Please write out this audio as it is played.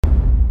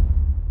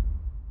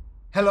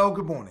Hello,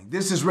 good morning.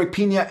 This is Rick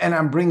Pina, and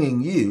I'm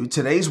bringing you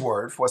today's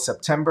word for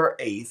September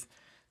 8th,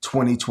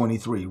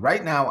 2023.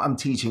 Right now, I'm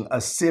teaching a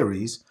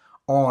series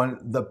on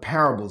the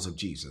parables of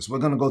Jesus. We're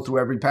going to go through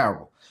every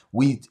parable.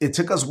 It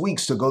took us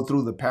weeks to go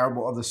through the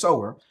parable of the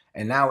sower,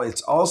 and now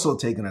it's also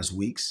taken us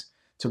weeks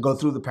to go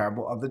through the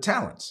parable of the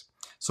talents.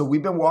 So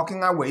we've been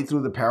walking our way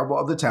through the parable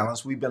of the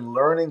talents. We've been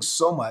learning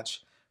so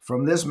much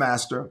from this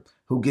master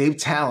who gave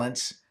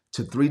talents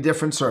to three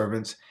different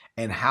servants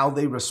and how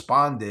they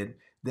responded.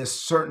 There's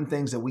certain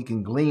things that we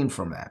can glean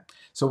from that.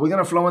 So we're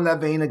going to flow in that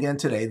vein again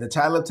today. The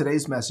title of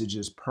today's message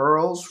is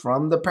Pearls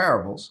from the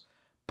Parables,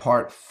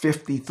 part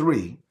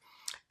 53.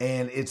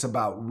 And it's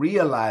about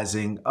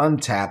realizing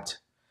untapped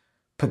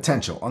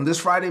potential. On this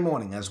Friday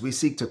morning, as we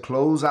seek to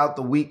close out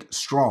the week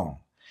strong,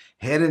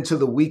 head into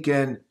the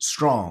weekend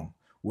strong,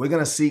 we're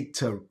going to seek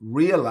to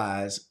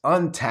realize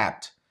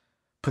untapped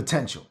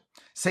potential.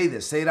 Say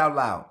this, say it out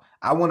loud.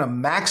 I want to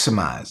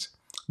maximize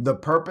the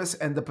purpose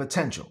and the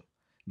potential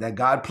that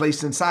God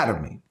placed inside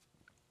of me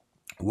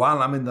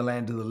while I'm in the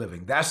land of the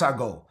living. That's our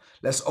goal.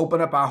 Let's open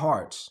up our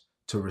hearts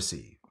to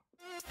receive.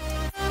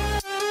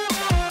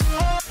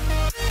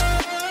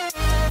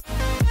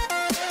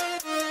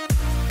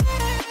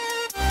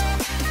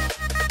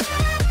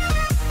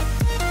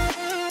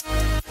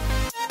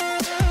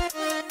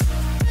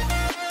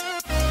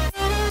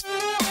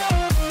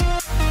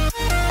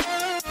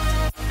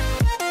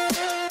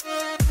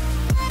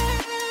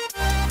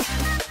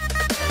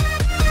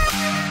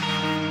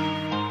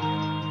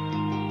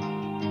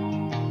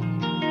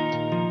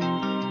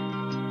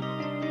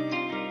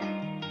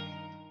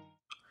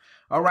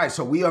 All right,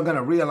 so we are going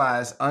to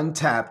realize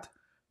untapped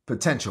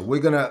potential. We're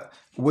going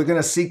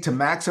to seek to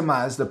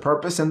maximize the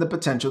purpose and the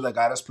potential that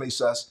God has placed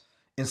us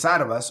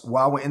inside of us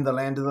while we're in the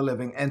land of the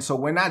living. And so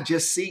we're not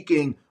just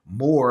seeking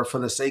more for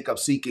the sake of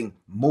seeking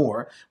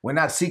more. We're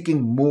not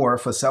seeking more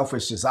for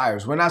selfish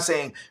desires. We're not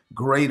saying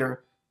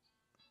greater.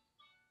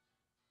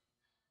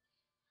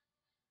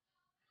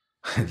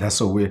 That's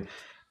so weird.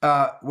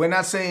 We're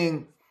not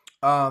saying,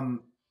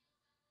 hold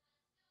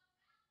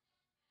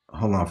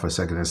on for a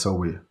second. That's so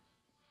weird.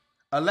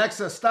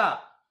 Alexa,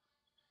 stop.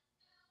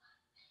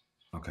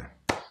 Okay.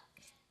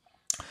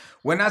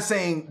 We're not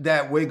saying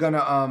that we're going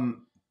to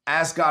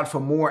ask God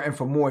for more and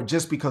for more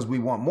just because we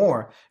want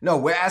more. No,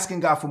 we're asking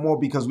God for more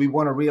because we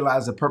want to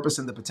realize the purpose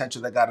and the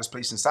potential that God has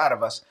placed inside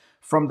of us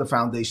from the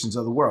foundations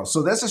of the world.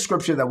 So that's a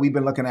scripture that we've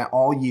been looking at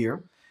all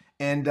year.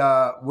 And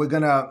we're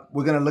gonna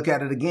look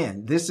at it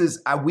again. This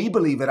is, we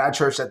believe at our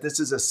church that this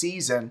is a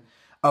season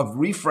of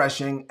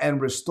refreshing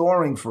and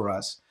restoring for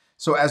us.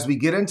 So as we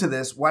get into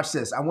this, watch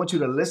this. I want you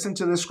to listen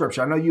to this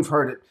scripture. I know you've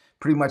heard it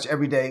pretty much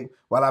every day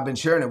while I've been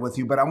sharing it with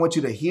you, but I want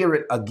you to hear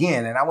it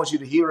again. And I want you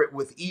to hear it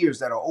with ears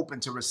that are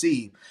open to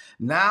receive.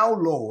 Now,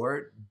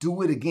 Lord,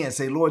 do it again.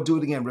 Say, Lord, do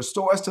it again.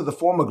 Restore us to the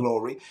former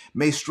glory.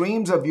 May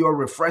streams of your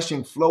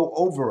refreshing flow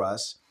over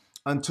us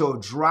until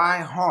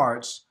dry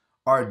hearts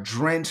are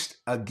drenched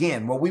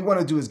again. What we want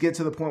to do is get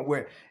to the point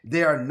where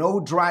there are no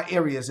dry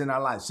areas in our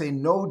life. Say,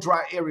 no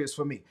dry areas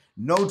for me.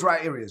 No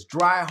dry areas.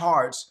 Dry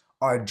hearts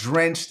are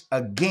drenched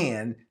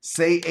again.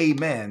 Say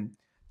amen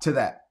to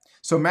that.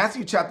 So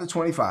Matthew chapter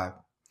 25,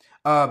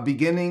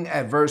 beginning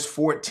at verse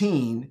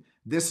 14,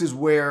 this is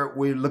where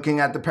we're looking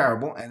at the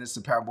parable, and it's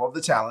the parable of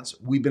the talents.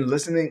 We've been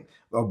listening,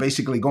 or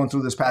basically going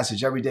through this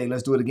passage every day.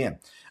 Let's do it again.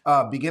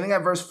 Beginning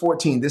at verse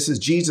 14, this is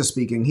Jesus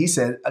speaking. He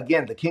said,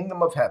 again, the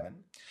kingdom of heaven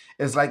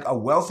is like a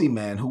wealthy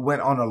man who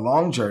went on a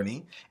long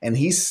journey, and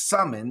he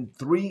summoned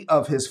three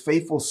of his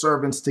faithful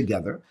servants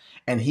together,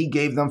 and he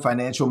gave them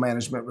financial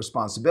management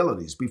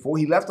responsibilities. Before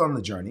he left on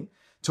the journey,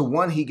 to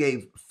one he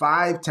gave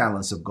 5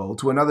 talents of gold,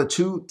 to another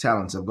 2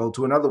 talents of gold,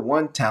 to another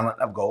 1 talent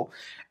of gold,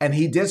 and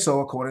he did so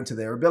according to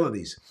their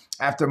abilities.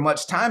 After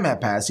much time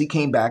had passed, he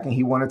came back and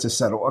he wanted to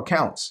settle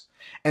accounts.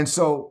 And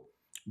so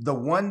the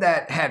one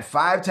that had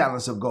 5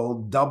 talents of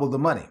gold doubled the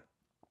money.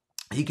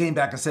 He came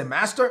back and said,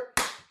 Master,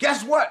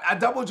 guess what? I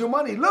doubled your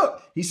money.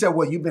 Look, he said,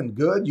 well, you've been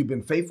good. You've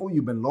been faithful.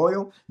 You've been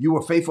loyal. You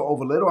were faithful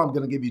over little. I'm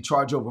going to give you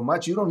charge over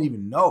much. You don't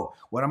even know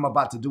what I'm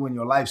about to do in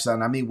your life,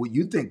 son. I mean, what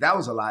you think that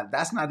was a lot.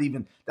 That's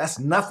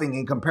nothing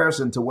in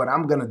comparison to what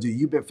I'm going to do.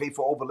 You've been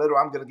faithful over little.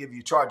 I'm going to give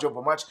you charge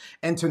over much.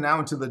 Enter now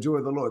into the joy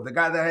of the Lord. The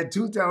guy that had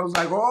 2 talents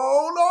was like, hold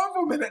on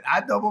for a minute.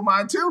 I double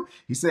mine too.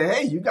 He said,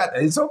 hey,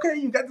 it's okay.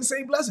 You got the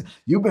same blessing.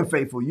 You've been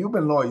faithful. You've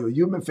been loyal.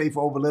 You've been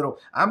faithful over little.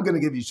 I'm going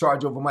to give you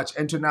charge over much.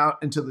 Enter now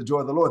into the joy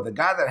of the Lord. The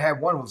guy that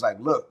had 1 was like,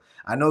 look,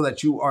 I know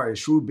that you are a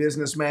shrewd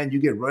businessman. You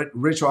get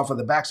rich off of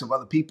the backs of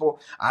other people.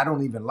 I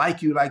don't even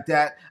like you like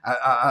that.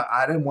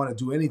 I didn't want to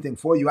do anything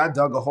for you. I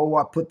dug a hole.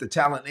 I put the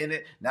talent in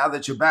it. Now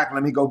that you're back,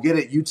 let me go get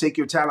it. You take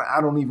your talent.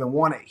 I don't even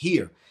want it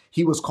here.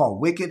 He was called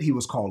wicked. He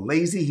was called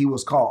lazy. He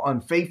was called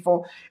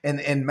unfaithful.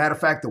 And matter of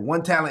fact, the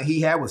 1 talent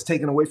he had was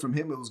taken away from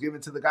him. It was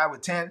given to the guy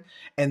with 10.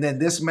 And then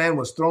this man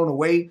was thrown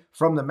away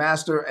from the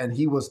master, and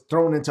he was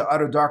thrown into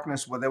utter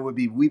darkness where there would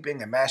be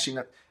weeping and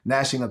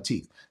gnashing of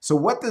teeth. So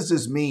what does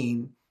this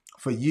mean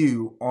for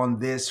you on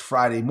this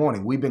Friday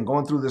morning? We've been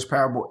going through this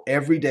parable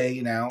every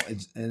day now,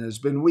 and it's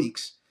been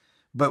weeks.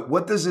 But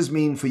what does this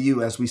mean for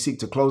you as we seek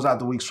to close out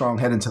the week strong,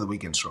 head into the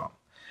weekend strong?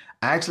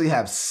 I actually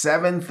have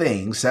seven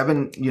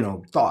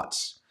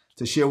thoughts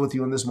to share with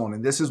you in this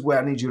morning. This is where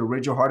I need you to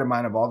rid your heart and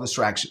mind of all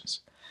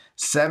distractions.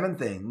 7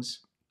 things.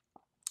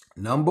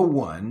 Number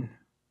 1,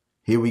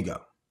 here we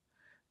go.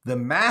 The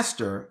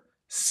master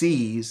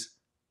sees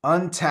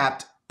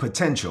untapped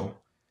potential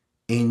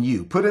in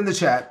you. Put in the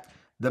chat,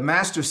 the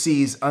master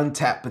sees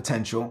untapped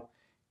potential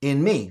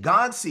in me.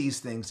 God sees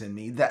things in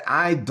me that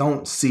I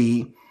don't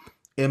see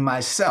in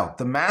myself.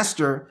 The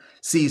master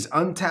sees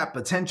untapped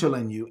potential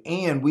in you,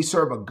 and we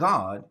serve a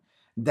God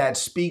that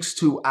speaks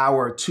to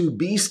our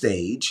to-be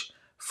stage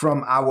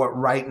from our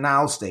right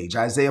now stage.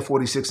 Isaiah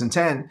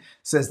 46:10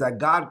 says that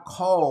God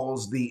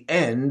calls the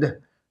end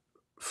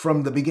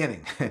from the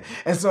beginning.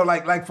 And so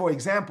like for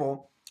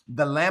example,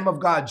 the Lamb of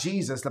God,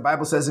 Jesus, the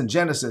Bible says in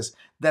Genesis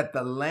that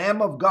the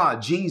Lamb of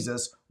God,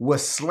 Jesus,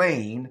 was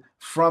slain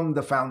from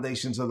the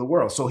foundations of the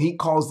world. So he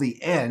calls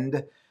the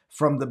end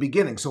from the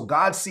beginning. So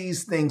God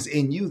sees things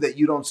in you that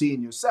you don't see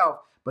in yourself,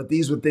 but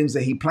these were things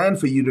that he planned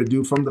for you to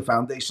do from the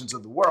foundations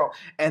of the world.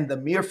 And the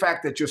mere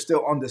fact that you're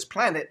still on this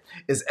planet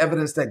is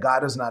evidence that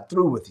God is not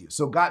through with you.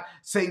 So God,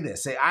 say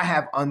this, say, I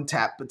have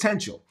untapped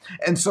potential.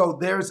 And so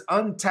there's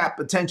untapped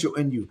potential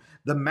in you.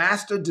 The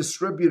master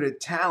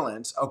distributed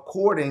talents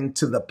according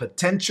to the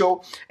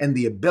potential and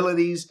the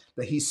abilities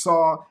that he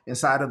saw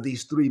inside of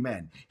these 3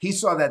 men. He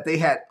saw that they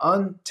had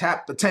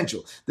untapped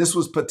potential. This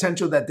was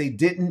potential that they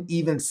didn't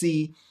even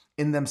see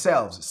in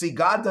themselves. See,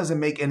 God doesn't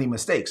make any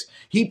mistakes.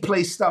 He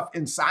placed stuff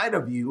inside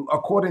of you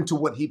according to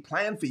what he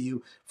planned for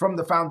you from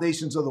the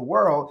foundations of the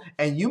world,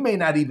 and you may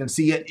not even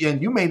see it,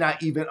 and you may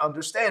not even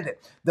understand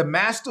it. The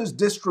master's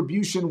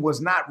distribution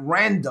was not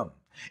random.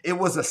 It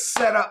was a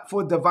setup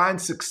for divine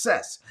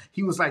success.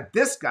 He was like,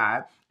 this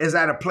guy is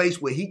at a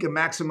place where he can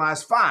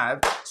maximize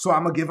 5, so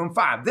I'm going to give him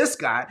 5. This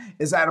guy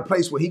is at a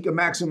place where he can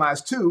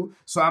maximize 2,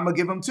 so I'm going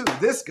to give him 2.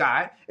 This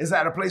guy is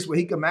at a place where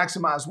he can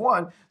maximize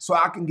 1, so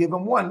I can give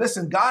him 1.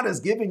 Listen, God has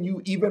given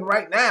you even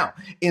right now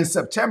in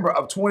September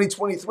of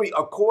 2023,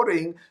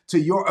 according to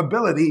your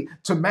ability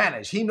to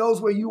manage. He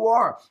knows where you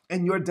are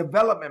in your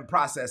development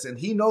process, and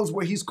he knows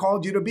where he's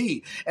called you to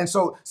be. And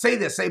so say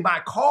this, say,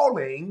 my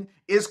calling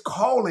is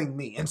calling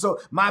me. And so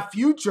my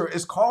future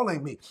is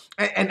calling me.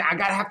 And I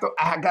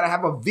gotta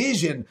have a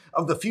vision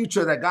of the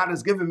future that God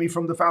has given me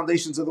from the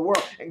foundations of the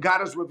world. And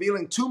God is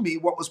revealing to me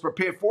what was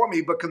prepared for me,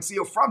 but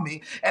concealed from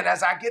me. And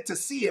as I get to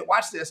see it,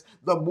 watch this,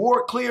 the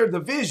more clear the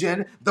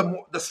vision,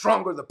 the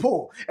stronger the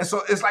pull. And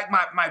so it's like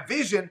my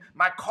vision,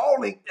 my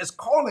calling is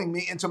calling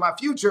me into my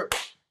future.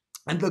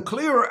 And the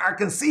clearer I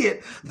can see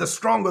it, the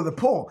stronger the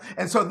pull.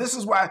 And so this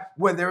is why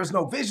where there is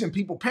no vision,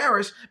 people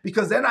perish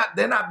because they're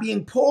not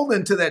being pulled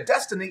into their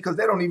destiny because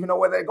they don't even know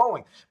where they're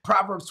going.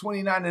 Proverbs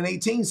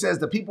 29:18 says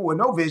the people with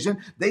no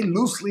vision, they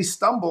loosely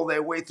stumble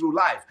their way through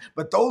life.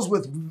 But those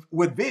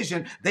with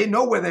vision, they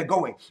know where they're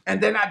going.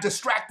 And they're not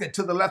distracted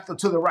to the left or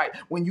to the right.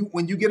 When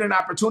you get an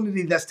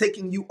opportunity that's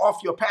taking you off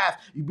your path,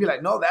 you be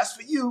like, no, that's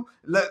for you.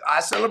 Look, I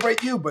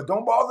celebrate you, but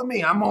don't bother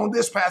me. I'm on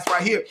this path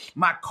right here.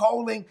 My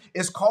calling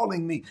is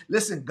calling me.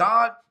 Listen,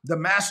 God, the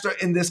master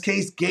in this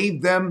case,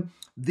 gave them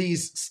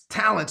these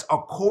talents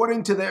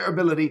according to their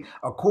ability,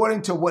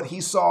 according to what he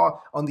saw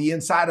on the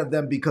inside of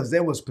them, because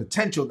there was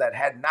potential that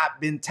had not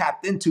been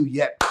tapped into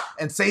yet.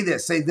 And say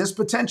this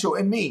potential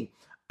in me,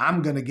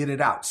 I'm going to get it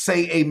out.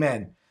 Say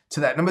amen to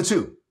that. Number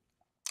 2,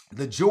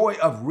 the joy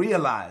of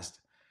realized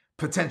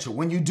potential.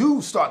 When you do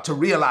start to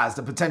realize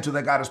the potential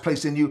that God has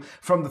placed in you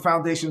from the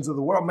foundations of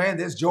the world, man,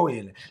 there's joy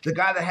in it. The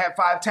guy that had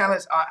 5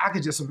 talents, I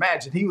could just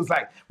imagine. He was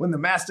like, when the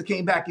master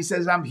came back, he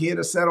says, I'm here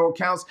to settle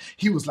accounts.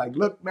 He was like,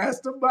 look,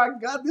 master, my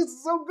God, this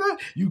is so good.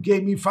 You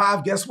gave me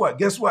 5. Guess what?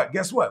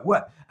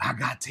 What? I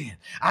got 10.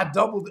 I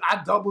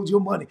doubled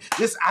your money.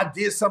 I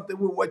did something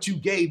with what you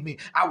gave me.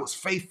 I was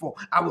faithful.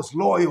 I was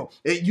loyal.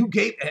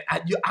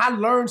 I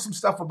learned some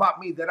stuff about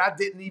me that I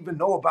didn't even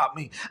know about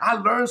me. I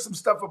learned some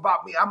stuff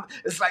about me.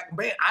 It's like,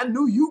 man, I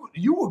knew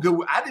you were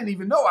good. I didn't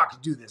even know I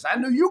could do this. I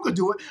knew you could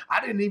do it.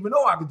 I didn't even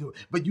know I could do it.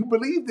 But you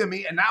believed in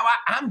me, and now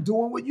I'm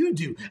doing what you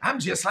do. I'm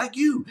just like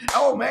you.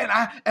 Oh man,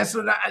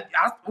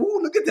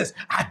 look at this.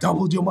 I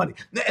doubled your money.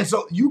 And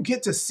so you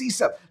get to see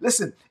stuff.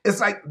 Listen, it's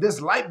like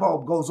this light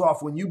bulb goes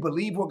off when you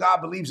believe what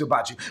God believes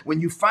about you. When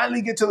you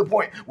finally get to the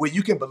point where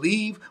you can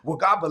believe what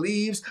God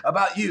believes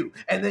about you.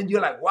 And then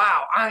you're like,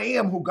 wow, I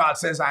am who God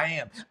says I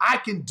am. I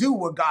can do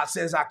what God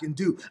says I can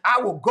do.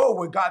 I will go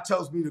where God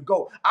tells me to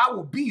go. I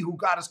will be who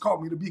God has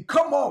called me to be.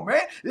 Come on,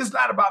 man. It's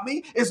not about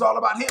me. It's all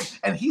about him.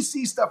 And he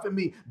sees stuff in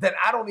me that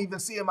I don't even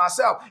see in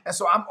myself. And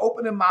so I'm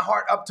opening my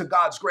heart up to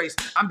God's grace.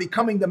 I'm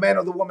becoming the man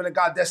or the woman that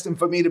God destined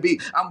for me to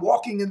be. I'm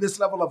walking in this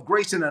level of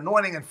grace and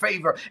anointing and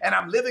favor. And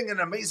I'm living an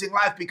amazing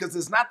life because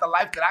it's not the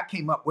life that I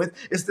came up with.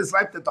 It's this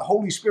life that the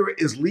Holy Spirit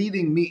is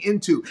leading me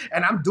into.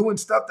 And I'm doing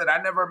stuff that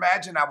I never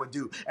imagined I would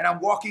do. And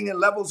I'm walking in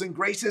levels and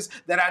graces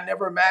that I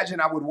never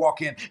imagined I would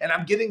walk in. And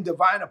I'm getting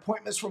divine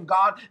appointments from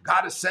God.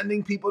 God is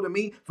sending people to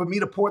me for me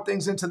to pour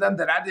things into them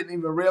that I didn't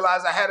even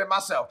realize I had in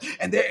myself.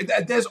 And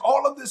there's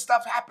all of this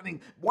stuff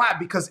happening. Why?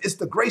 Because it's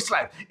the grace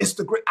life. It's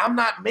the great. I'm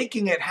not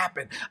making it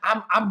happen.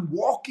 I'm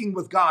walking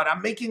with God.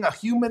 I'm making a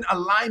human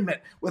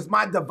alignment with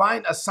my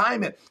divine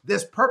assignment.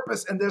 There's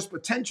purpose and there's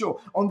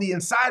potential on the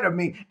inside of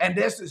me. And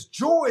there's this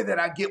joy that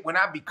I get when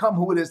I become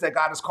who it is that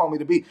God has called me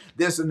to be.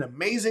 There's an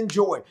amazing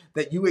joy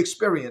that you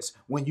experience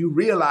when you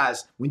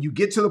realize, when you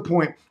get to the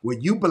point where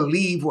you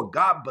believe what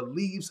God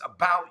believes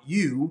about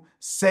you.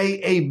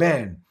 Say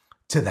amen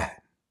to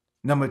that.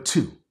 Number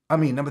three,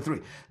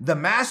 the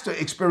master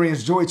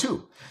experienced joy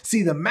too.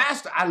 See, the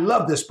master, I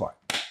love this part.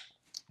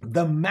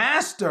 The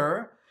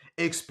master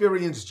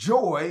experienced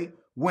joy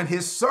when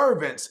his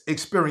servants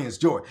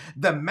experienced joy.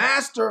 The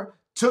master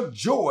took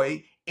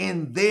joy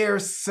in their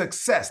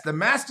success. The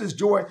master's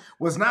joy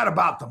was not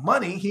about the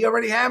money. He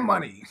already had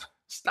money.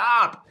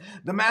 Stop.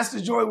 The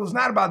master's joy was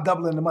not about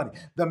doubling the money.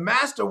 The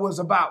master was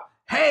about,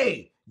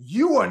 hey,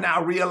 you are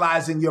now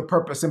realizing your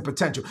purpose and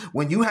potential.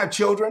 When you have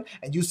children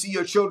and you see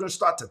your children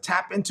start to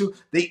tap into,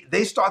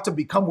 they start to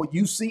become what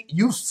you see.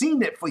 You've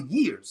seen it for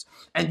years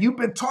and you've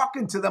been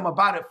talking to them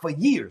about it for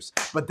years,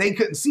 but they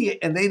couldn't see it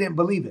and they didn't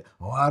believe it.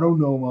 Oh, I don't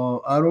know,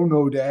 Mom. I don't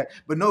know, Dad.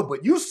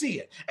 But you see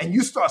it and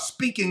you start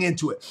speaking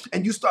into it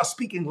and you start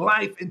speaking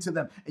life into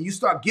them and you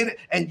start getting,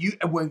 and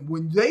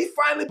when they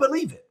finally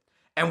believe it,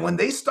 and when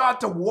they start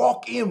to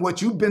walk in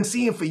what you've been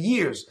seeing for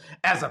years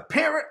as a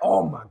parent,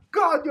 oh my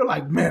God, you're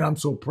like, man, I'm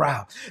so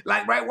proud.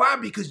 Like, right? Why?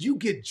 Because you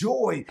get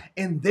joy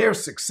in their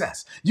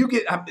success.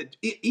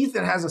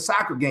 Ethan has a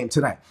soccer game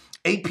tonight,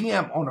 8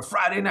 p.m. on a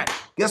Friday night.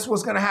 Guess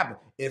what's going to happen?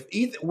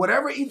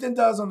 Whatever Ethan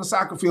does on the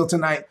soccer field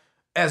tonight,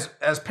 as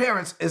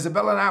parents,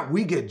 Isabella and I,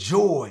 we get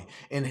joy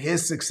in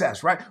his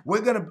success, right?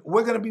 We're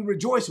gonna be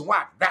rejoicing.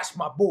 Why? That's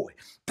my boy.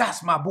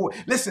 That's my boy.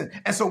 Listen,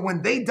 and so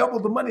when they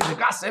doubled the money, the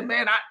guy said,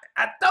 man,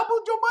 I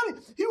doubled your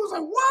money. He was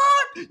like,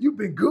 what? You've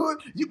been good.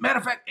 Matter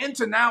of fact,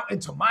 enter now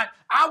into mine.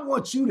 I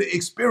want you to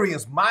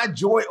experience my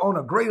joy on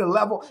a greater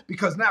level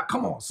because now,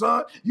 come on,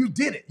 son, you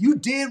did it. You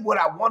did what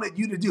I wanted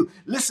you to do.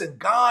 Listen,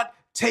 God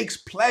takes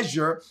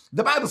pleasure.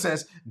 The Bible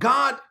says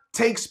God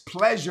takes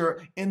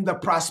pleasure in the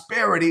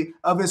prosperity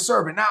of his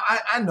servant. Now,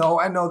 I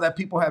know that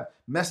people have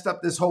messed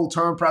up this whole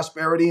term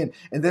prosperity, and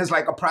there's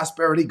like a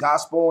prosperity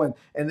gospel,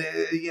 and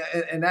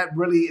that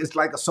really is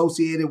like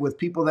associated with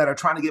people that are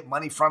trying to get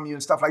money from you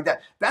and stuff like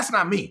that. That's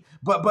not me.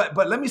 But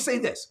let me say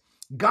this.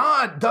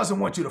 God doesn't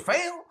want you to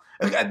fail.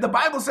 The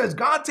Bible says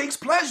God takes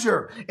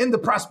pleasure in the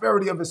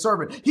prosperity of his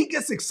servant. He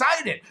gets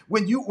excited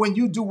when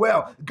you do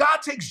well. God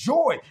takes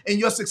joy in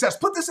your success.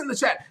 Put this in the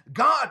chat.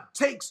 God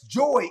takes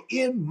joy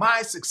in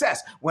my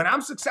success. When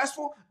I'm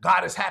successful,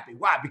 God is happy.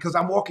 Why? Because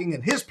I'm walking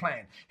in his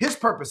plan, his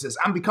purposes.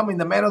 I'm becoming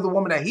the man or the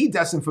woman that he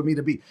destined for me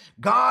to be.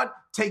 God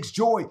takes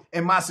joy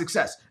in my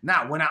success.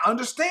 Now, when I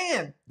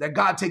understand that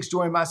God takes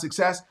joy in my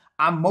success,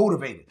 I'm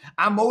motivated.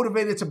 I'm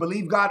motivated to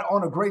believe God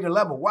on a greater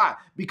level. Why?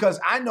 Because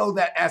I know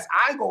that as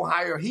I go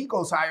higher, he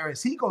goes higher.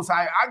 As he goes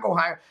higher, I go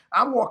higher.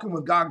 I'm walking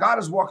with God. God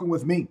is walking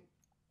with me.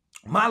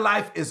 My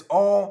life is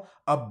all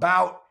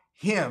about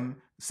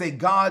him. Say,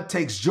 God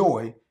takes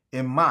joy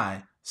in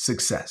my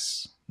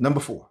success.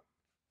 Number 4,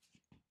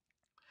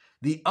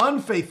 the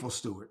unfaithful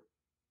steward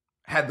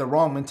had the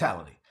wrong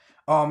mentality.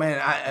 Oh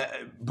man,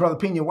 Brother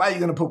Pena, why are you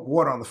going to put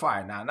water on the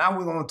fire now? Now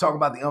we're going to talk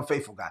about the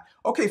unfaithful guy.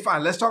 Okay,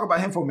 fine. Let's talk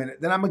about him for a minute.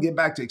 Then I'm going to get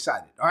back to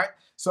excited. All right.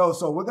 So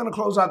we're going to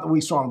close out the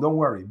week strong. Don't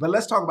worry. But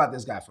let's talk about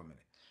this guy for a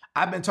minute.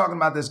 I've been talking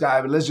about this guy,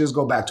 but let's just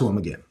go back to him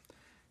again.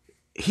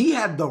 He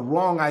had the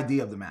wrong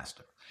idea of the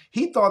master.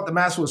 He thought the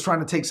master was trying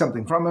to take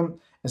something from him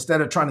instead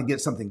of trying to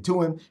get something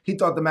to him. He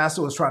thought the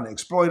master was trying to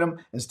exploit him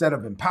instead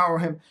of empower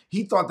him.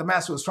 He thought the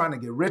master was trying to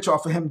get rich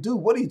off of him.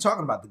 Dude, what are you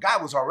talking about? The guy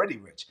was already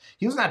rich.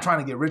 He was not trying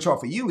to get rich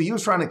off of you. He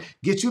was trying to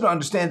get you to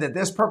understand that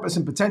there's purpose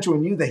and potential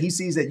in you that he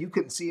sees that you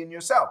couldn't see in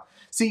yourself.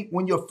 See,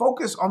 when you're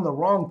focused on the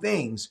wrong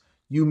things,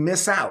 you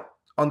miss out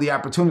on the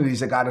opportunities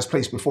that God has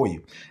placed before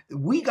you.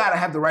 We got to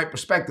have the right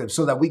perspective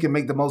so that we can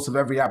make the most of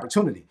every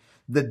opportunity.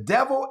 The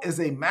devil is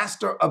a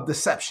master of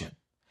deception.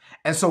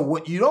 And so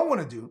what you don't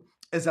want to do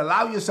is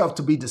allow yourself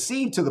to be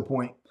deceived to the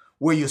point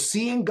where you're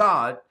seeing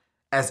God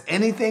as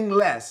anything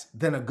less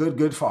than a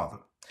good father.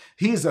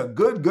 He's a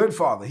good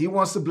father. He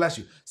wants to bless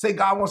you. Say,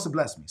 God wants to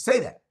bless me. Say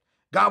that.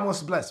 God wants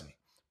to bless me.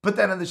 Put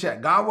that in the chat.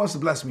 God wants to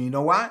bless me. You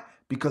know why?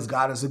 Because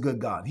God is a good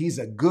God. He's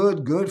a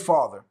good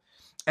father.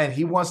 And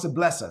he wants to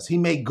bless us. He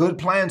made good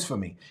plans for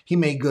me. He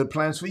made good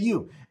plans for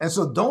you. And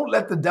so don't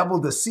let the devil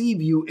deceive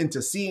you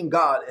into seeing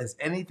God as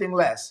anything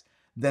less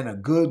than a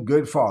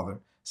good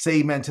father.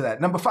 Say amen to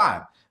that. Number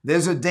 5,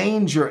 there's a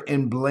danger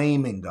in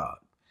blaming God.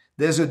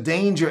 There's a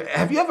danger.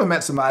 Have you ever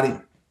met somebody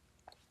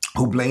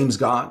who blames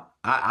God?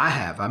 I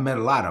have. I met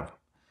a lot of them.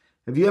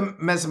 Have you ever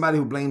met somebody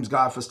who blames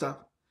God for stuff?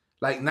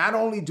 Like, not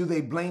only do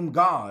they blame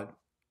God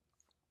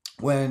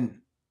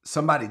when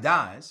somebody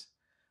dies,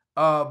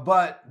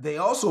 but they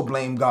also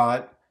blame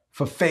God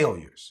for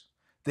failures.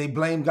 They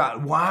blame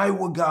God. Why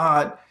would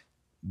God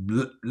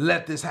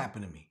let this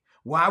happen to me?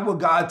 Why would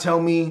God tell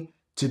me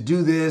to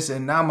do this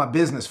and now my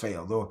business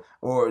failed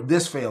or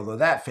this failed or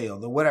that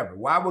failed or whatever.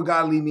 Why would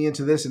God lead me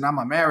into this and now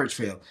my marriage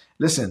failed?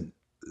 Listen,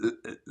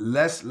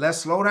 let's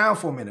slow down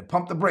for a minute.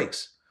 Pump the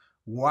brakes.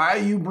 Why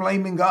are you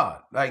blaming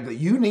God? Like,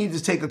 you need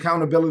to take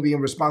accountability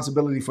and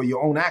responsibility for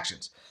your own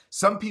actions.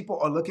 Some people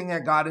are looking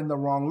at God in the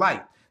wrong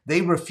light.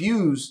 They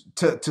refuse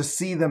to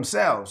see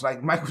themselves.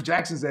 Like Michael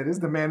Jackson said, it's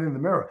the man in the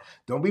mirror.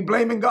 Don't be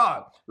blaming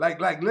God.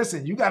 Like,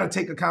 listen, you got to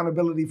take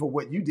accountability for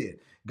what you did.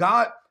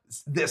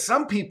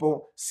 Some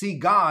people see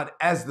God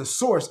as the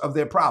source of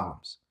their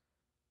problems.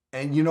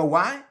 And you know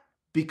why?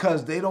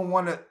 Because they don't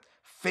want to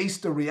face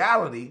the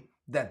reality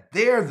that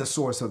they're the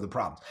source of the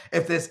problems.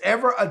 If there's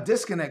ever a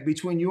disconnect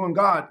between you and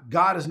God,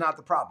 God is not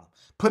the problem.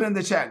 Put in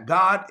the chat,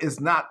 God is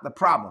not the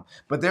problem.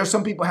 But there's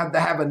some people that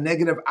have a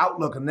negative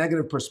outlook, a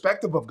negative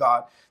perspective of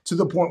God to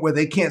the point where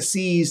they can't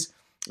seize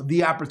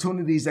the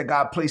opportunities that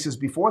God places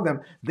before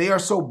them. They are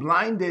so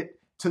blinded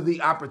to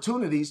the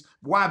opportunities.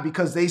 Why?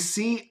 Because they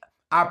see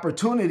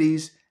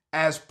opportunities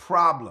as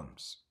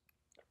problems.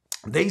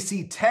 They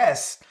see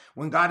tests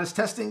when God is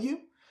testing you.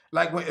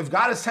 Like, if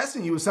God is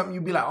testing you with something,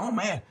 you'd be like, oh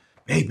man,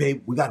 hey,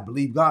 babe, we got to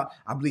believe God.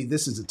 I believe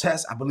this is a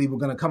test. I believe we're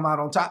going to come out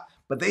on top.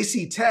 But they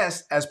see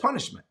tests as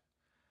punishment.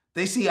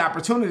 They see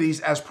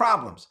opportunities as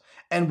problems.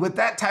 And with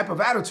that type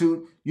of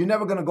attitude, you're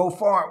never going to go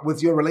far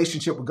with your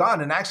relationship with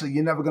God. And actually,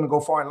 you're never going to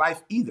go far in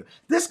life either.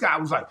 This guy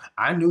was like,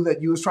 I knew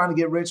that you was trying to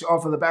get rich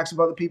off of the backs of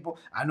other people.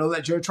 I know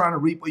that you're trying to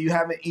reap what you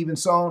haven't even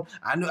sown.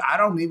 I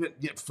don't even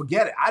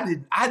forget it.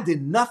 I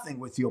did nothing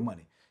with your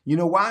money. You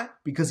know why?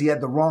 Because he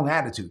had the wrong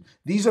attitude.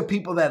 These are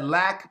people that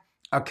lack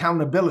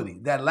accountability,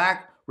 that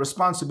lack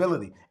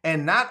responsibility.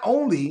 And not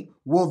only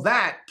will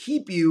that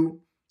keep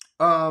you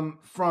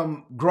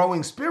from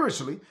growing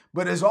spiritually,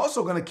 but it's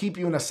also going to keep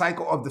you in a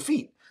cycle of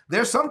defeat.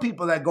 There's some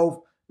people that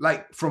go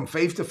like from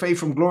faith to faith,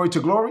 from glory to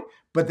glory,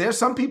 but there's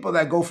some people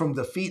that go from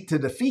defeat to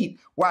defeat.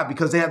 Why?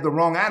 Because they have the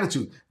wrong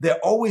attitude. They're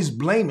always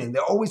blaming.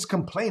 They're always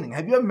complaining.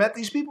 Have you ever met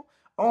these people?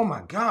 Oh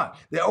my God.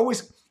 They're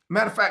always,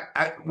 matter of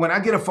fact, when I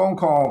get a phone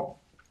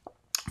call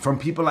from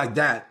people like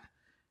that,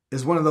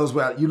 it's one of those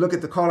where you look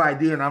at the call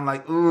ID and I'm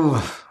like, ooh,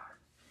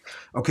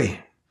 okay,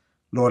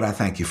 Lord, I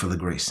thank you for the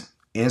grace.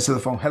 Answer the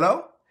phone.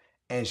 Hello?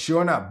 And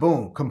sure enough,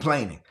 boom,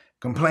 complaining.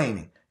 I'm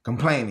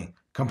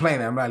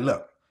like,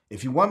 look,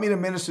 if you want me to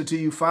minister to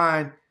you,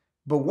 fine.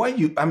 But what are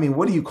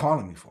you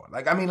calling me for?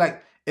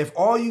 If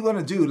all you're going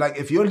to do, like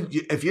if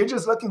you're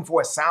just looking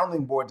for a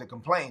sounding board to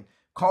complain,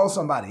 call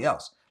somebody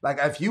else. Like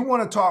if you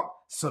want to talk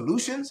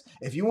solutions,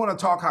 if you want to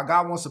talk how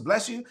God wants to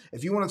bless you,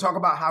 if you want to talk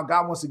about how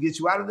God wants to get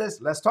you out of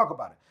this, let's talk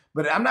about it.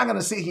 But I'm not going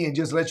to sit here and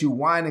just let you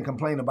whine and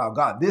complain about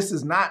God.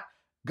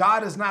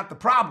 God is not the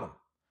problem.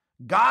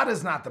 God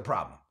is not the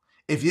problem.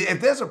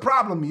 If there's a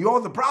problem,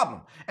 you're the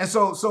problem. And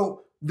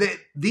so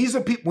these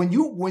are people,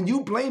 when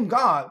you blame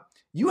God,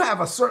 you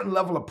have a certain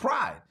level of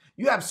pride.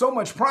 You have so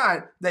much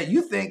pride that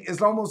you think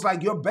it's almost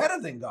like you're better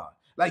than God.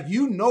 Like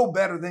you know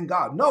better than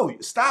God. No,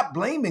 stop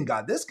blaming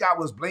God. This guy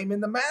was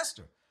blaming the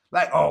master.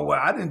 Like, oh, well,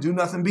 I didn't do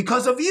nothing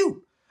because of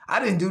you. I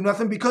didn't do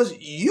nothing because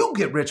you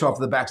get rich off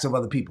the backs of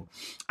other people.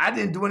 I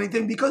didn't do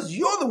anything because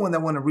you're the one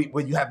that want to reap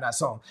what you have not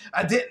sown.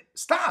 I didn't.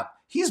 Stop.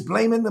 He's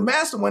blaming the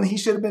master when he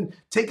should have been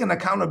taking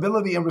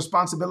accountability and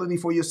responsibility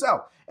for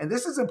yourself. And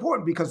this is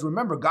important because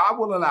remember,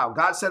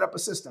 God set up a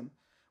system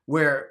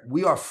where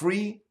we are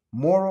free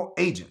moral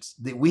agents.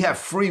 We have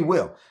free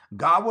will.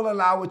 God will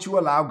allow what you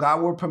allow.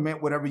 God will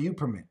permit whatever you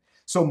permit.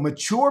 So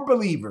mature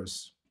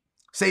believers,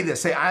 say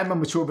this, say, I am a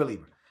mature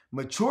believer.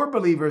 Mature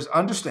believers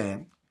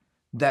understand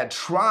that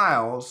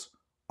trials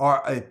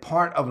are a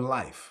part of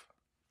life.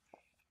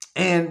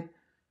 And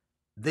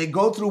they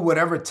go through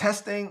whatever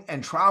testing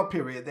and trial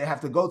period they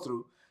have to go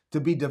through to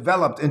be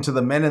developed into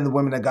the men and the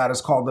women that God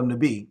has called them to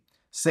be.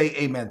 Say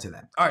amen to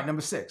that. All right,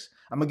 number 6.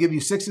 I'm going to give you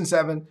 6 and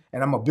 7,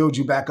 and I'm going to build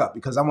you back up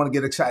because I want to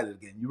get excited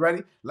again. You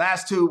ready?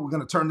 Last 2, we're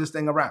going to turn this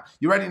thing around.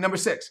 You ready? Number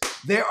 6.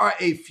 There are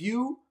a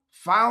few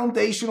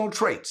foundational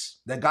traits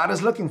that God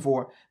is looking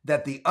for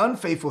that the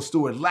unfaithful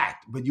steward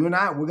lacked. But you and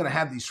I, we're going to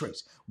have these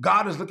traits.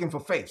 God is looking for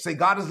faith. Say,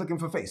 God is looking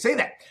for faith. Say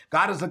that.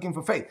 God is looking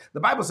for faith. The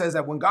Bible says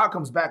that when God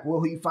comes back,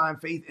 will he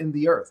find faith in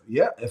the earth?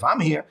 Yeah, if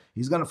I'm here,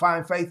 he's going to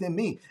find faith in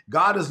me.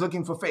 God is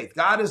looking for faith.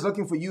 God is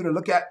looking for you to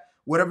look at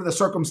whatever the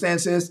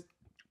circumstance is,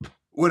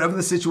 whatever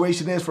the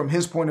situation is from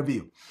his point of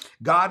view.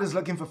 God is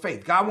looking for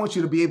faith. God wants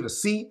you to be able to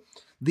see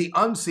the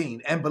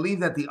unseen and believe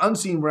that the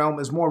unseen realm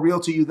is more real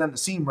to you than the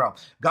seen realm.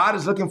 God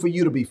is looking for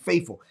you to be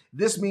faithful.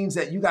 This means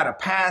that you got to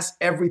pass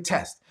every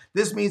test.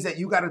 This means that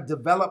you got to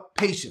develop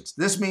patience.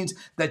 This means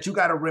that you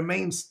got to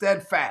remain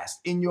steadfast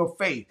in your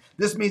faith.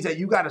 This means that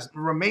you got to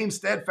remain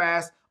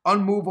steadfast,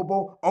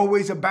 unmovable,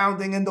 always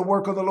abounding in the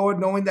work of the Lord,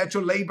 knowing that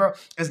your labor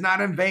is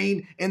not in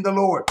vain in the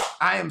Lord.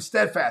 I am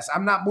steadfast.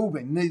 I'm not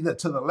moving neither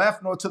to the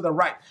left nor to the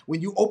right. When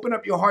you open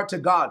up your heart to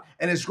God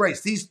and his grace,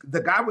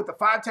 the guy with the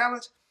 5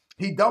 talents,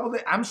 He doubled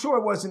it. I'm sure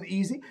it wasn't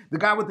easy. The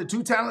guy with the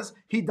 2 talents,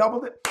 he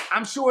doubled it.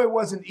 I'm sure it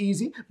wasn't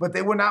easy, but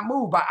they were not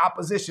moved by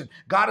opposition.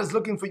 God is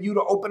looking for you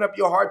to open up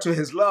your heart to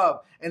his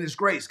love and his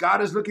grace.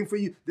 God is looking for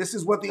you. This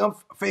is what the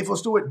unfaithful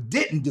steward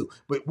didn't do,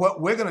 but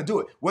what we're going to do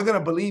it. We're going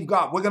to believe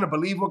God. We're going to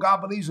believe what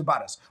God believes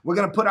about us. We're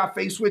going to put our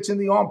faith switch in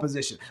the on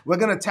position. We're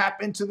going to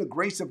tap into the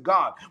grace of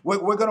God. We're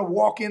going to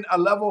walk in a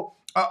level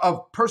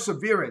of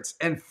perseverance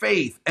and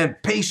faith and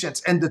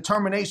patience and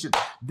determination.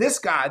 This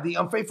guy, the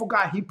unfaithful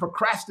guy, he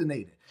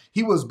procrastinated.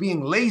 He was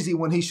being lazy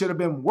when he should have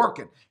been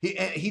working.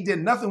 He did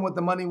nothing with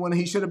the money when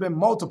he should have been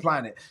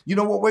multiplying it. You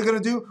know what we're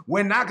going to do?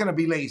 We're not going to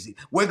be lazy.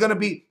 We're going to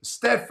be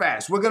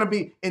steadfast. We're going to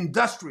be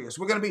industrious.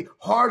 We're going to be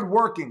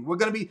hardworking. We're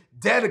going to be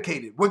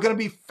dedicated. We're going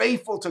to be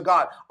faithful to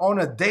God on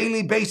a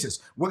daily basis.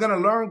 We're going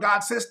to learn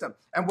God's system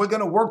and we're going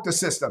to work the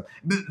system.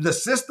 The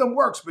system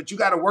works, but you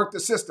got to work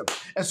the system.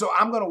 And so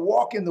I'm going to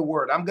walk in the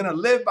word. I'm going to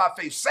live by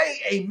faith.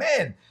 Say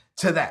amen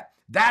to that.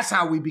 That's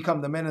how we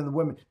become the men and the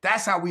women.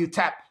 That's how we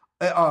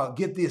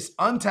get this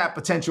untapped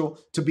potential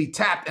to be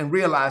tapped and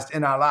realized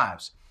in our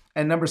lives.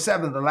 And number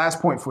 7, the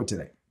last point for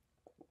today.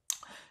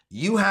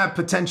 You have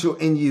potential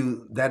in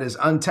you that is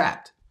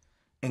untapped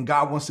and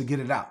God wants to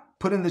get it out.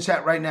 Put in the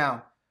chat right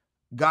now,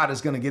 God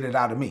is going to get it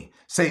out of me.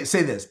 Say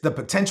this, the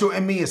potential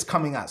in me is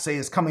coming out. Say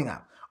it's coming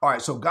out. All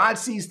right, so God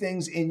sees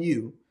things in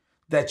you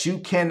that you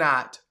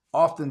cannot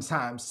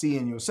oftentimes see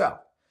in yourself.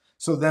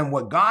 So then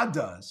what God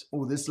does,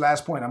 this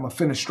last point, I'm going to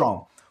finish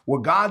strong.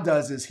 What God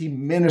does is he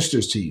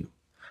ministers to you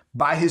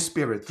by his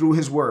spirit through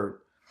his word.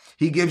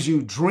 He gives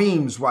you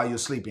dreams while you're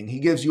sleeping. He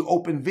gives you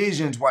open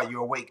visions while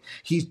you're awake.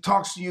 He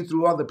talks to you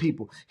through other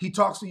people. He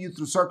talks to you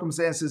through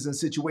circumstances and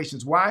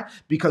situations. Why?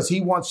 Because he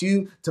wants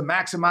you to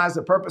maximize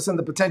the purpose and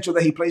the potential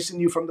that he placed in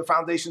you from the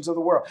foundations of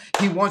the world.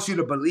 He wants you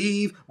to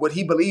believe what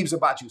he believes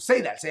about you.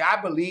 Say that. Say, I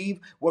believe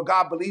what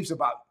God believes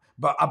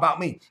about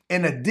me.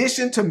 In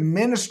addition to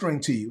ministering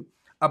to you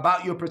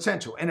about your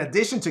potential, in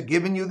addition to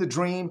giving you the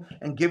dream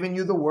and giving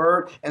you the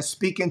word and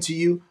speaking to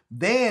you,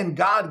 then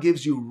God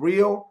gives you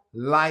real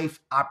life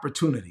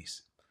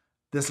opportunities.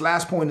 This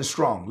last point is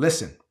strong.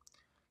 Listen,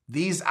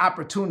 these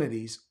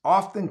opportunities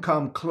often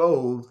come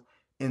clothed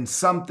in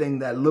something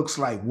that looks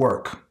like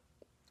work.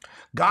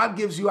 God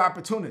gives you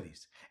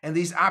opportunities, and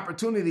these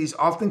opportunities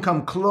often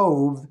come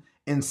clothed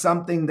in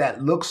something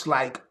that looks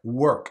like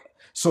work.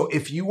 So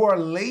if you are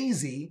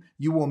lazy,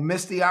 you will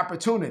miss the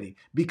opportunity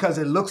because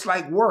it looks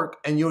like work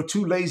and you're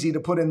too lazy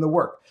to put in the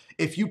work.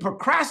 If you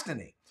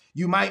procrastinate,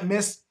 you might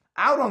miss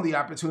out on the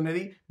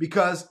opportunity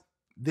because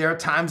there are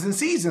times and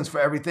seasons for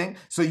everything.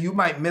 So you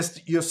might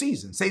miss your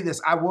season. Say this,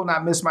 I will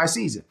not miss my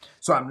season.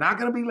 So I'm not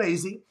going to be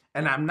lazy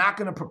and I'm not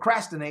going to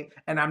procrastinate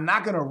and I'm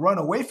not going to run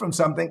away from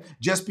something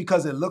just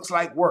because it looks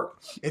like work.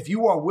 If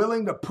you are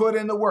willing to put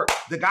in the work,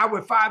 the guy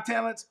with 5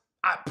 talents,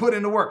 I put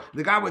in the work.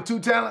 The guy with 2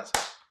 talents,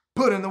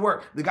 put in the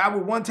work. The guy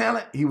with 1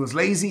 talent, he was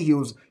lazy.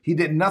 He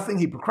did nothing.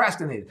 He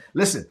procrastinated.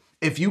 Listen,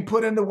 if you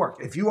put in the work,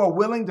 if you are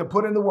willing to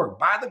put in the work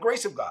by the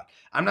grace of God,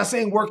 I'm not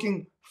saying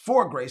working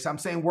for grace. I'm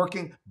saying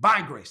working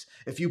by grace.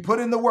 If you put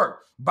in the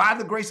work by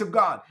the grace of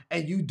God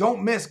and you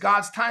don't miss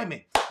God's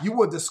timing, you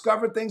will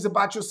discover things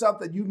about yourself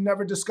that you've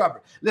never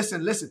discovered.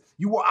 Listen,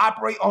 you will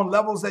operate on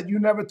levels that you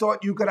never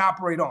thought you could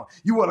operate on.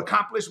 You will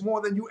accomplish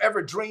more than you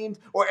ever dreamed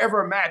or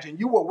ever imagined.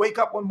 You will wake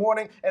up one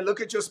morning and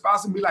look at your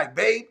spouse and be like,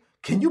 babe,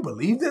 can you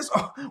believe this?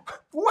 Oh,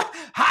 what?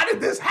 How did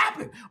this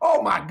happen?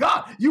 Oh my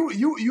God.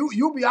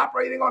 You'll be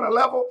operating on a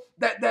level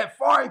that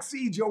far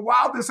exceeds your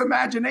wildest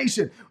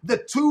imagination. The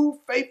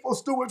 2 faithful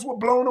stewards were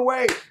blown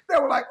away. They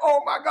were like,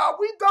 oh my God,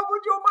 we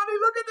doubled your money.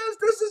 Look at this.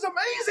 This is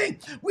amazing.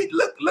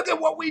 Look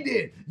at what we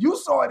did. You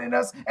saw it in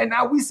us and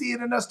now we see it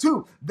in us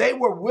too. They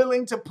were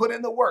willing to put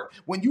in the work.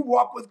 When you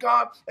walk with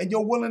God and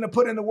you're willing to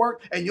put in the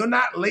work and you're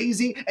not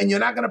lazy and you're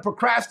not going to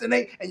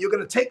procrastinate and you're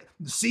going to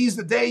seize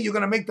the day, you're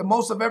going to make the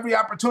most of every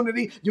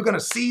opportunity. You're going to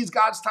seize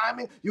God's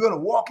timing. You're going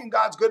to walk in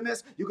God's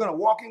goodness. You're going to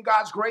walk in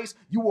God's grace.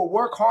 You will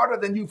work harder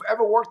than you've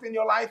ever worked in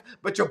your life,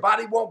 but your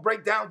body won't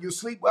break down. You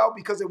sleep well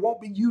because it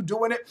won't be you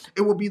doing it.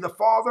 It will be the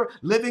Father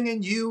living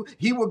in you.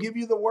 He will give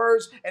you the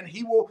words and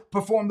he will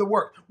perform the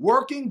work.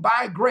 Working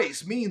by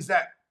grace means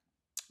that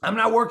I'm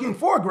not working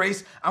for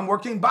grace. I'm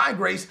working by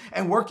grace.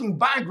 And working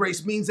by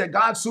grace means that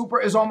God's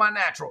super is on my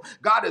natural.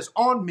 God is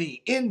on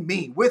me, in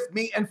me, with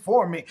me, and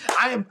for me.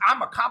 I'm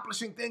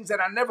accomplishing things that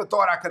I never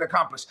thought I could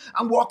accomplish.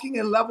 I'm walking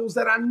in levels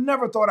that I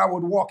never thought I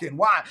would walk in.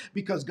 Why?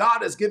 Because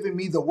God is giving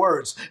me the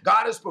words.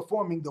 God is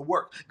performing the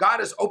work.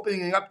 God is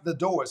opening up the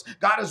doors.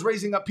 God is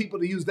raising up people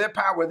to use their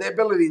power, their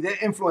ability, their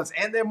influence,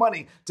 and their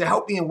money to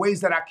help me in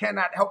ways that I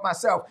cannot help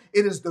myself.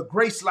 It is the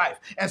grace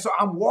life. And so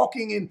I'm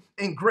walking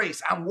in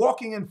grace. I'm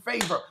walking in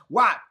favor.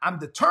 Why? I'm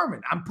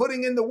determined. I'm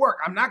putting in the work.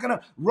 I'm not going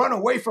to run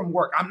away from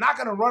work. I'm not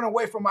going to run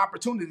away from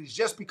opportunities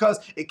just because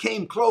it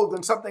came clothed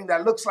in something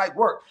that looks like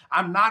work.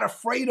 I'm not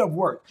afraid of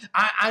work.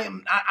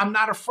 I'm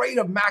not afraid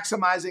of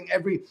maximizing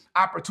every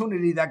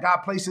opportunity that God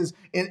places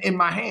in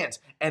my hands.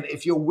 And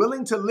if you're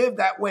willing to live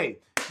that way,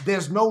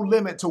 there's no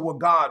limit to what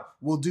God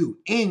will do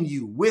in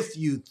you, with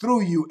you,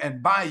 through you,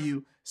 and by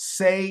you.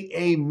 Say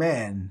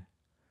amen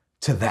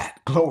to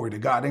that. Glory to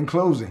God. In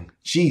closing,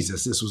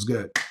 Jesus, this was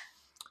good.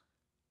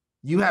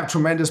 You have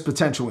tremendous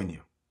potential in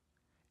you.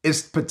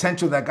 It's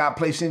potential that God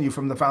placed in you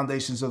from the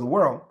foundations of the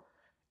world.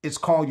 It's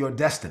called your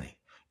destiny.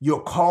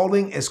 Your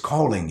calling is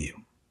calling you.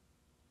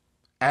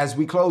 As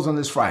we close on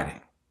this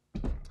Friday,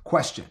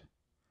 question,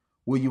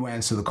 will you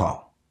answer the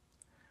call?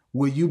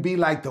 Will you be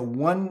like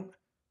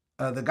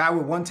the guy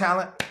with one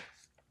talent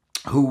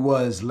who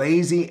was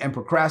lazy and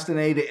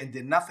procrastinated and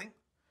did nothing?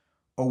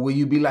 Or will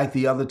you be like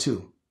the other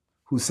two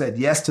who said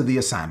yes to the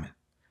assignment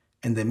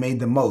and they made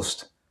the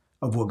most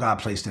of what God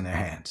placed in their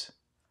hands?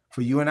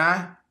 For you and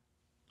I,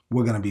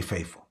 we're going to be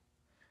faithful.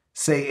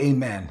 Say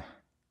amen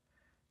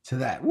to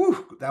that.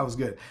 Woo, that was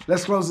good.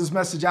 Let's close this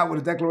message out with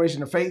a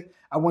declaration of faith.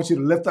 I want you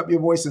to lift up your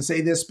voice and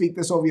say this, speak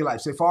this over your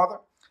life. Say, Father,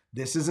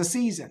 this is a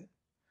season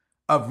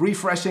of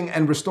refreshing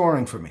and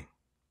restoring for me.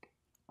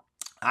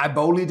 I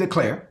boldly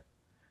declare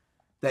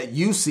that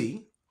you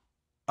see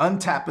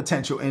untapped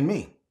potential in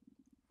me.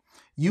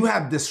 You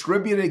have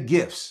distributed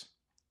gifts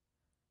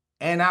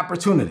and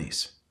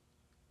opportunities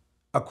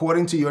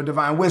according to your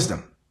divine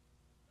wisdom.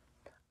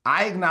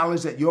 I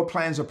acknowledge that your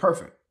plans are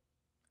perfect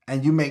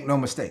and you make no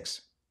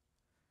mistakes.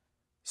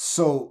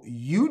 So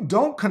you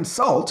don't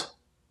consult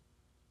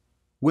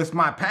with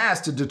my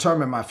past to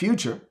determine my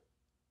future.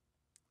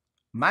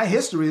 My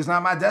history is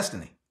not my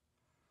destiny.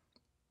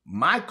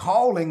 My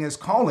calling is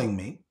calling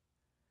me,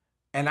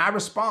 and I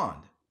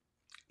respond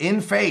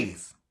in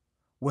faith,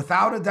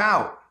 without a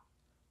doubt,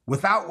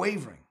 without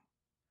wavering.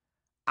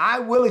 I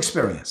will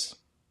experience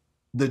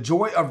the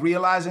joy of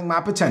realizing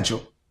my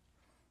potential.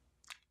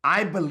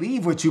 I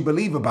believe what you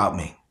believe about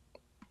me,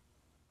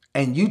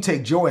 and you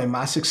take joy in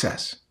my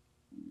success.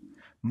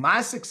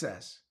 My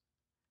success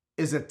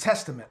is a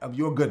testament of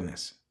your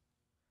goodness.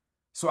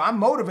 So I'm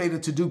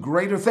motivated to do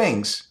greater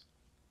things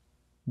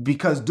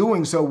because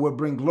doing so will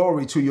bring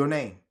glory to your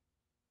name.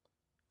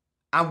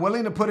 I'm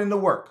willing to put in the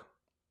work,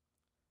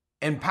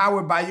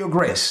 empowered by your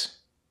grace.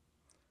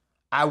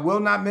 I will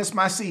not miss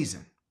my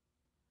season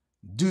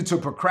due to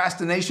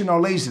procrastination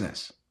or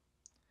laziness,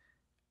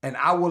 and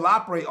I will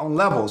operate on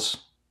levels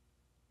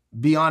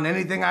beyond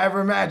anything I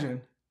ever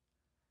imagined.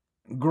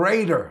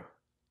 Greater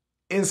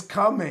is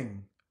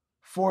coming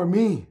for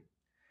me.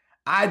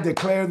 I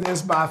declare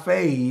this by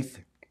faith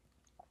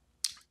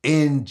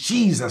in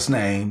Jesus'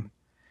 name.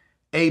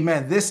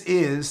 Amen. This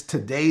is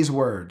today's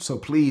word. So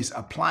please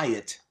apply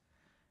it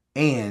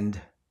and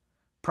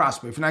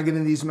prosper. If you're not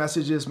getting these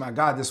messages, my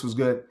God, this was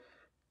good.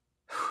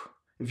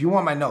 If you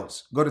want my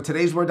notes, go to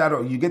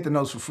todaysword.org. You get the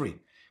notes for free.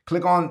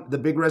 Click on the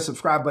big red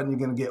subscribe button. You're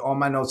going to get all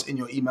my notes in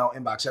your email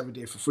inbox every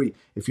day for free.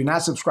 If you're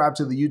not subscribed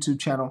to the YouTube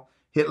channel,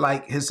 hit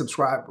like, hit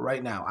subscribe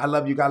right now. I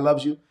love you. God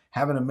loves you.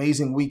 Have an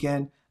amazing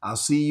weekend. I'll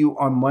see you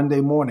on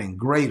Monday morning.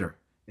 Greater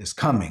is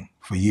coming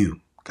for you.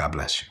 God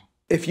bless you.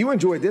 If you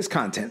enjoyed this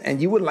content and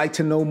you would like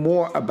to know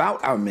more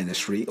about our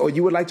ministry, or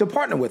you would like to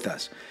partner with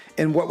us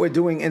in what we're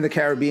doing in the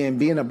Caribbean,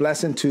 being a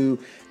blessing to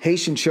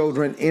Haitian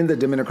children in the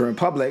Dominican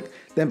Republic,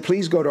 then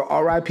please go to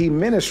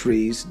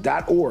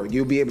ripministries.org.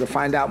 You'll be able to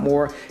find out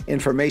more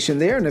information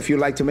there. And if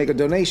you'd like to make a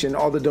donation,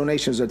 all the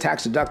donations are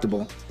tax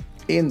deductible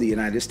in the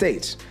United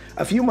States.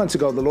 A few months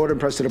ago, the Lord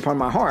impressed it upon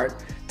my heart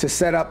to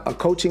set up a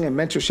coaching and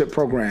mentorship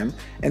program,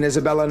 and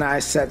Isabella and I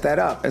set that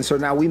up. And so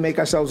now we make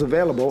ourselves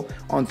available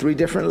on 3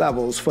 different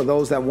levels for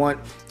those that want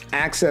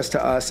access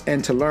to us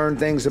and to learn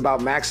things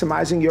about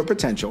maximizing your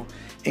potential,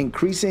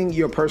 increasing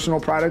your personal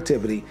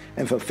productivity,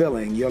 and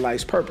fulfilling your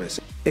life's purpose.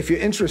 If you're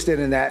interested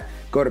in that,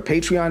 go to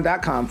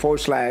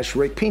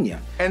patreon.com/Rick Pina.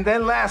 And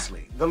then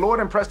lastly, the Lord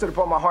impressed it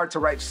upon my heart to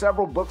write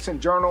several books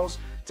and journals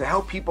to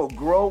help people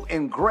grow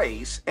in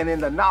grace and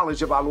in the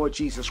knowledge of our Lord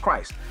Jesus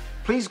Christ.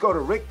 Please go to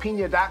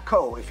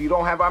rickpina.co if you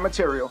don't have our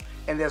material,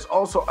 and there's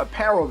also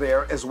apparel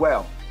there as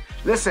well.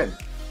 Listen,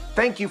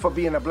 thank you for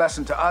being a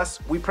blessing to us.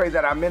 We pray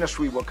that our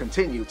ministry will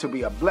continue to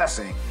be a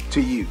blessing to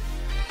you.